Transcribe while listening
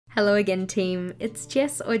Hello again team, it's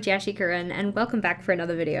Jess or JashiiCorrin and welcome back for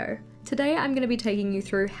another video. Today I'm going to be taking you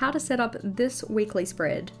through how to set up this weekly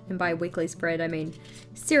spread, and by weekly spread I mean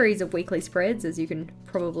series of weekly spreads, as you can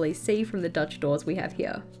probably see from the Dutch doors we have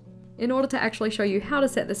here. In order to actually show you how to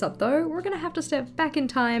set this up though, we're going to have to step back in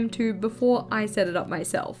time to before I set it up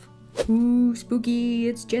myself. Ooh, spooky,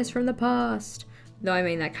 it's Jess from the past. Though I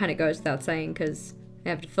mean that kind of goes without saying because I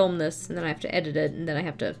have to film this and then I have to edit it and then I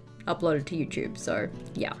have to upload it to YouTube, so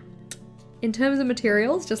yeah. In terms of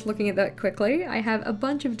materials, just looking at that quickly, I have a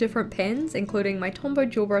bunch of different pens, including my Tombow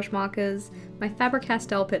dual brush markers, my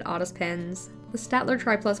Faber-Castell Pitt artist pens, the Staedtler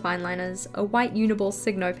Tri-Plus fine liners, a white Uniball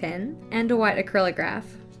Signo pen, and a white acrylic graph.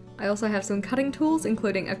 I also have some cutting tools,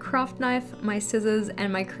 including a craft knife, my scissors,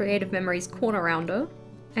 and my Creative Memories corner rounder.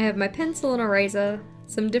 I have my pencil and eraser,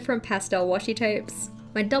 some different pastel washi tapes,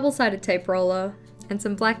 my double-sided tape roller, and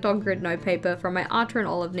some Black Dog grid notepaper from my Archer and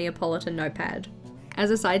Olive Neapolitan notepad. As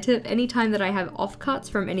a side tip, anytime that I have offcuts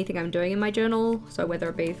from anything I'm doing in my journal, so whether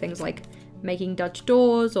it be things like making Dutch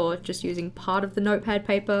doors or just using part of the notepad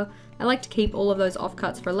paper, I like to keep all of those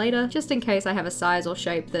offcuts for later, just in case I have a size or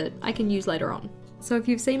shape that I can use later on. So if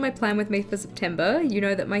you've seen my plan with me for September, you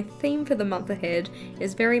know that my theme for the month ahead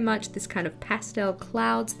is very much this kind of pastel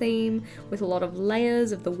clouds theme, with a lot of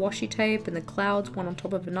layers of the washi tape and the clouds one on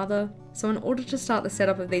top of another. So in order to start the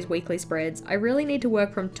setup of these weekly spreads, I really need to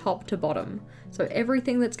work from top to bottom. So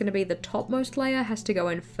everything that's going to be the topmost layer has to go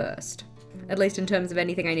in first, at least in terms of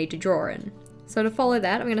anything I need to draw in. So to follow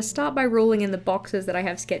that, I'm going to start by ruling in the boxes that I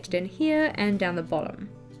have sketched in here and down the bottom.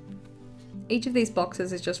 Each of these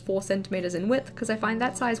boxes is just 4 centimeters in width because I find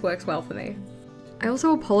that size works well for me. I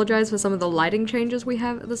also apologize for some of the lighting changes we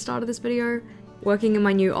have at the start of this video. Working in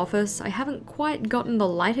my new office, I haven't quite gotten the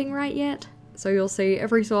lighting right yet. So you'll see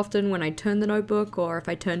every so often when I turn the notebook or if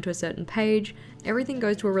I turn to a certain page, everything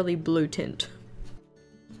goes to a really blue tint.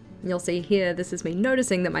 You'll see here, this is me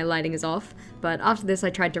noticing that my lighting is off, but after this I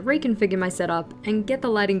tried to reconfigure my setup and get the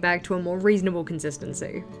lighting back to a more reasonable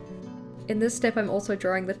consistency. In this step I'm also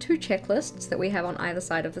drawing the 2 checklists that we have on either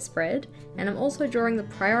side of the spread, and I'm also drawing the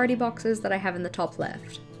priority boxes that I have in the top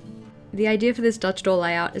left. The idea for this Dutch door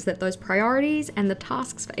layout is that those priorities and the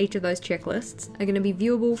tasks for each of those checklists are going to be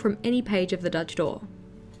viewable from any page of the Dutch door.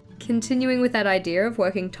 Continuing with that idea of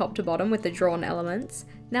working top to bottom with the drawn elements,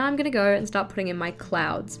 now I'm going to go and start putting in my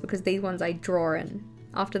clouds, because these ones I draw in.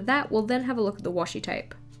 After that, we'll then have a look at the washi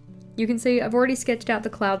tape. You can see I've already sketched out the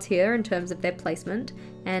clouds here in terms of their placement,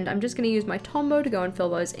 and I'm just going to use my Tombow to go and fill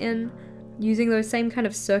those in, using those same kind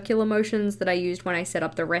of circular motions that I used when I set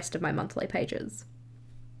up the rest of my monthly pages.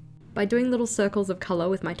 By doing little circles of colour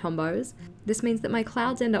with my Tombows, this means that my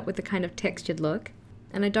clouds end up with a kind of textured look,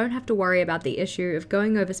 and I don't have to worry about the issue of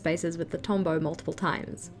going over spaces with the Tombow multiple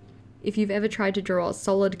times. If you've ever tried to draw a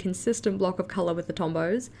solid, consistent block of colour with the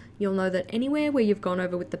Tombows, you'll know that anywhere where you've gone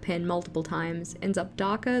over with the pen multiple times ends up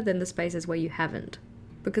darker than the spaces where you haven't.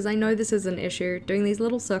 Because I know this is an issue, doing these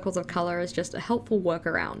little circles of colour is just a helpful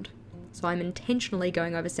workaround. So I'm intentionally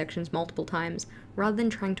going over sections multiple times, rather than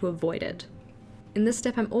trying to avoid it. In this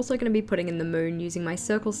step I'm also going to be putting in the moon using my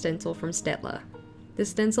circle stencil from Staedtler. This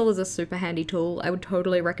stencil is a super handy tool, I would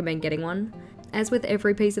totally recommend getting one. As with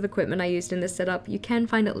every piece of equipment I used in this setup, you can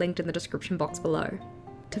find it linked in the description box below.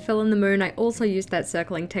 To fill in the moon, I also used that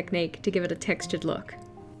circling technique to give it a textured look.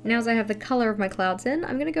 Now as I have the colour of my clouds in,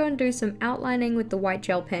 I'm going to go and do some outlining with the white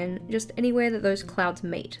gel pen, just anywhere that those clouds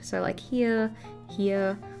meet. So like here,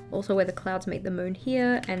 here, also where the clouds meet the moon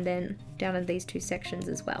here, and then down in these 2 sections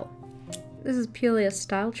as well. This is purely a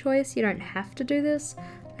style choice, you don't have to do this.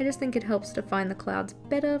 I just think it helps define the clouds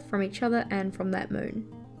better from each other and from that moon.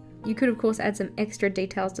 You could of course add some extra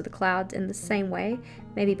details to the clouds in the same way,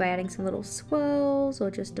 maybe by adding some little swirls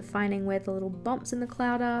or just defining where the little bumps in the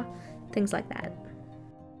cloud are, things like that.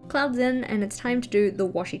 Clouds in, and it's time to do the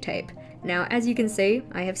washi tape. Now as you can see,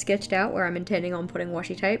 I have sketched out where I'm intending on putting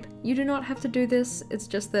washi tape. You do not have to do this, it's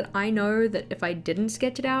just that I know that if I didn't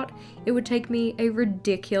sketch it out, it would take me a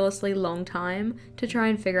ridiculously long time to try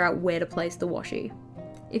and figure out where to place the washi.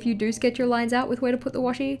 If you do sketch your lines out with where to put the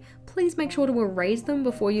washi, please make sure to erase them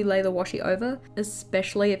before you lay the washi over,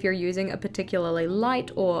 especially if you're using a particularly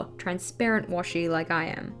light or transparent washi like I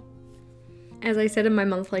am. As I said in my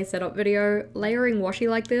monthly setup video, layering washi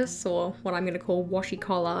like this, or what I'm going to call washi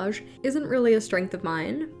collage, isn't really a strength of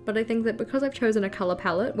mine, but I think that because I've chosen a colour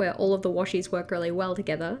palette where all of the washis work really well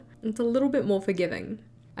together, it's a little bit more forgiving.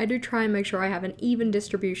 I do try and make sure I have an even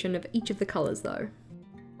distribution of each of the colours though.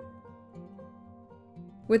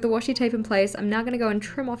 With the washi tape in place, I'm now going to go and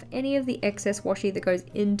trim off any of the excess washi that goes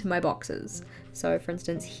into my boxes. So for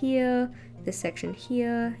instance here, this section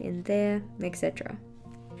here, in there, etc.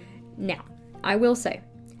 Now, I will say,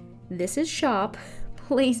 This is sharp.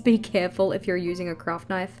 Please be careful if you're using a craft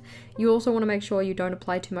knife. You also want to make sure you don't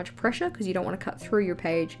apply too much pressure because you don't want to cut through your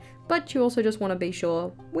page, but you also just want to be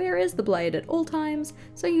sure where is the blade at all times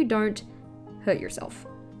so you don't hurt yourself.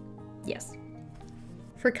 Yes.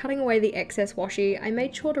 For cutting away the excess washi, I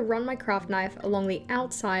made sure to run my craft knife along the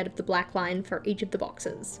outside of the black line for each of the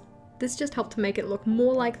boxes. This just helped to make it look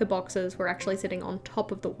more like the boxes were actually sitting on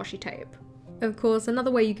top of the washi tape. Of course,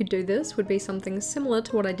 another way you could do this would be something similar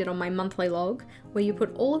to what I did on my monthly log, where you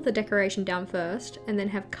put all of the decoration down first and then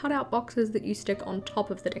have cutout boxes that you stick on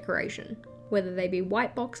top of the decoration. Whether they be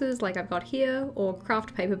white boxes like I've got here, or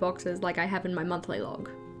craft paper boxes like I have in my monthly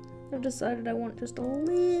log. I've decided I want just a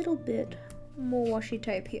little bit more washi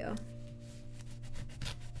tape here.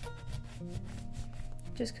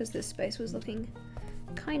 Just because this space was looking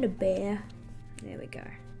kind of bare. There we go.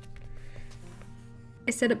 I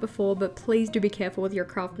said it before, but please do be careful with your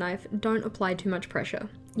craft knife. Don't apply too much pressure.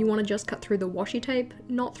 You want to just cut through the washi tape,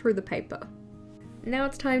 not through the paper. Now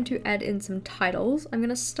it's time to add in some titles. I'm going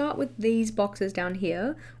to start with these boxes down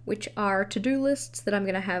here, which are to-do lists that I'm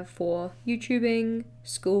going to have for YouTubing,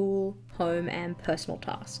 school, home, and personal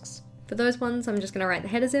tasks. For those ones, I'm just going to write the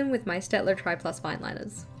headers in with my Staedtler Tri-Plus fine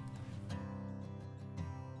liners.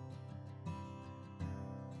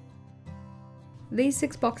 These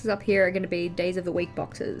 6 boxes up here are going to be days of the week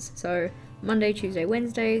boxes, so Monday, Tuesday,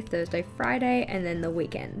 Wednesday, Thursday, Friday, and then the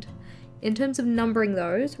weekend. In terms of numbering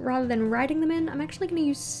those, rather than writing them in, I'm actually going to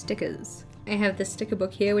use stickers. I have this sticker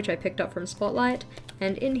book here which I picked up from Spotlight,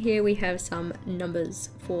 and in here we have some numbers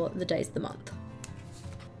for the days of the month.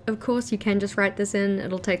 Of course you can just write this in,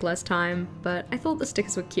 it'll take less time, but I thought the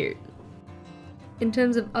stickers were cute. In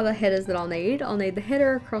terms of other headers that I'll need the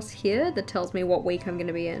header across here that tells me what week I'm going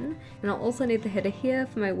to be in, and I'll also need the header here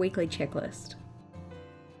for my weekly checklist.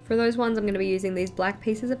 For those ones I'm going to be using these black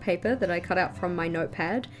pieces of paper that I cut out from my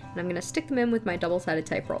notepad, and I'm going to stick them in with my double-sided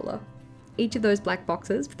tape roller. Each of those black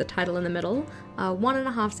boxes with the title in the middle are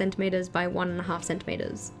 1.5 centimeters by 1.5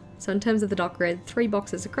 centimeters. So in terms of the dot grid, 3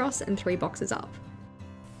 boxes across and 3 boxes up.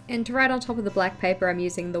 And to write on top of the black paper I'm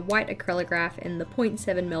using the white acrylograph in the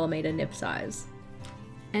 0.7mm nib size.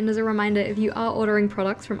 And as a reminder, if you are ordering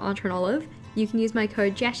products from Archer & Olive, you can use my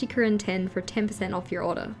code JashiiCorrin10 for 10% off your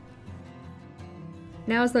order.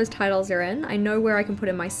 Now as those titles are in, I know where I can put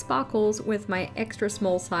in my sparkles with my extra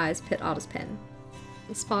small size Pitt Artist pen.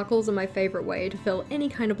 The sparkles are my favourite way to fill any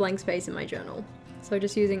kind of blank space in my journal. So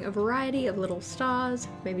just using a variety of little stars,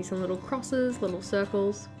 maybe some little crosses, little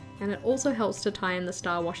circles, and it also helps to tie in the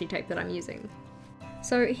star washi tape that I'm using.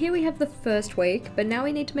 So here we have the first week, but now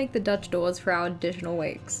we need to make the Dutch doors for our additional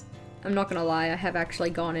weeks. I'm not gonna lie, I have actually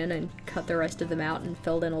gone in and cut the rest of them out and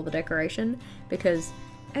filled in all the decoration, because,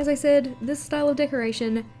 as I said, this style of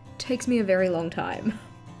decoration takes me a very long time.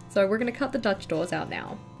 So we're gonna cut the Dutch doors out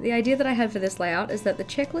now. The idea that I had for this layout is that the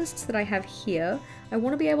checklists that I have here, I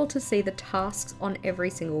want to be able to see the tasks on every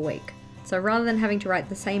single week. So rather than having to write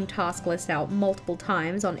the same task list out multiple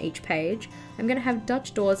times on each page, I'm going to have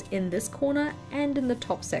Dutch doors in this corner and in the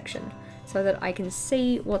top section, so that I can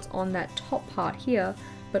see what's on that top part here,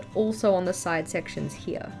 but also on the side sections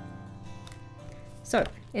here. So,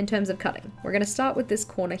 in terms of cutting, we're going to start with this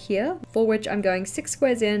corner here, for which I'm going 6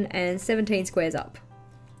 squares in and 17 squares up.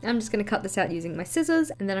 I'm just going to cut this out using my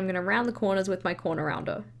scissors, and then I'm going to round the corners with my corner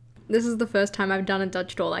rounder. This is the first time I've done a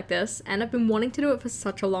Dutch door like this, and I've been wanting to do it for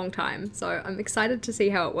such a long time, so I'm excited to see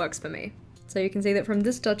how it works for me. So you can see that from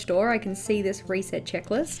this Dutch door I can see this reset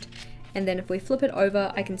checklist, and then if we flip it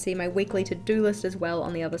over I can see my weekly to-do list as well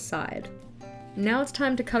on the other side. Now it's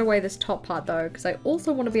time to cut away this top part though, because I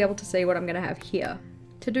also want to be able to see what I'm going to have here.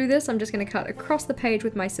 To do this I'm just going to cut across the page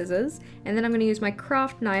with my scissors, and then I'm going to use my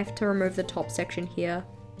craft knife to remove the top section here,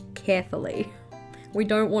 carefully. We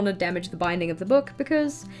don't want to damage the binding of the book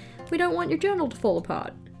because we don't want your journal to fall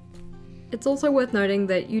apart. It's also worth noting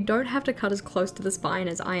that you don't have to cut as close to the spine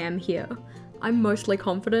as I am here. I'm mostly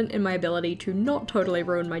confident in my ability to not totally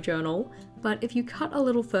ruin my journal, but if you cut a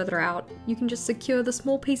little further out, you can just secure the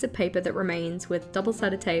small piece of paper that remains with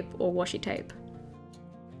double-sided tape or washi tape.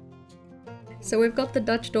 So we've got the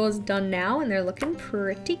Dutch doors done now and they're looking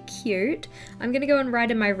pretty cute. I'm going to go and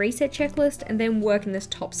write in my reset checklist and then work in this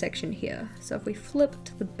top section here. So if we flip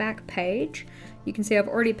to the back page, you can see I've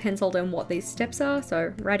already penciled in what these steps are,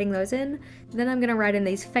 so writing those in. Then I'm going to write in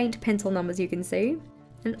these faint pencil numbers you can see,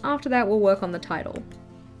 and after that we'll work on the title.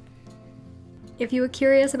 If you were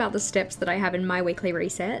curious about the steps that I have in my weekly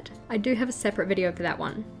reset, I do have a separate video for that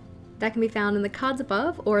one. That can be found in the cards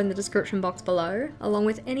above or in the description box below, along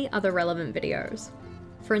with any other relevant videos.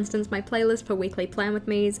 For instance, my playlist for weekly plan with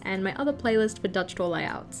me's and my other playlist for Dutch door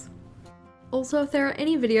layouts. Also, if there are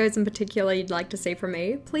any videos in particular you'd like to see from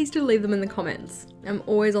me, please do leave them in the comments. I'm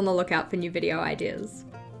always on the lookout for new video ideas.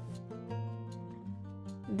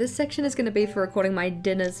 This section is going to be for recording my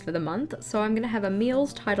dinners for the month, so I'm going to have a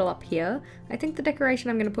meals title up here. I think the decoration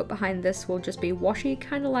I'm going to put behind this will just be washi,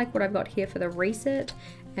 kind of like what I've got here for the reset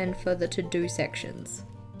and for the to-do sections.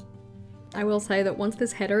 I will say that once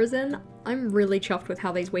this header is in, I'm really chuffed with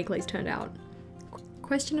how these weeklies turned out.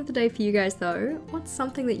 Question of the day for you guys though, what's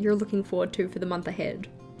something that you're looking forward to for the month ahead?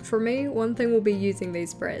 For me, one thing will be using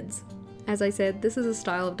these spreads. As I said, this is a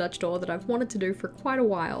style of Dutch door that I've wanted to do for quite a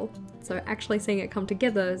while, so actually seeing it come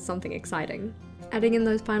together is something exciting. Adding in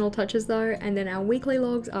those final touches though, and then our weekly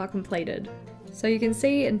logs are completed. So you can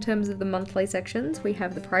see in terms of the monthly sections, we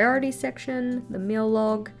have the priorities section, the meal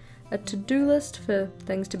log, a to-do list for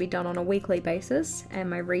things to be done on a weekly basis, and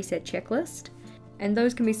my reset checklist. And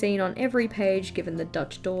those can be seen on every page given the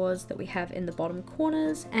Dutch doors that we have in the bottom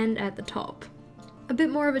corners and at the top. A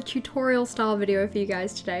bit more of a tutorial style video for you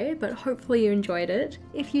guys today, but hopefully you enjoyed it.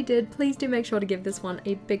 If you did, please do make sure to give this one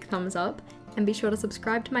a big thumbs up, and be sure to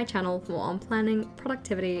subscribe to my channel for more on planning,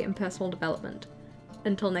 productivity, and personal development.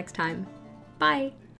 Until next time, bye!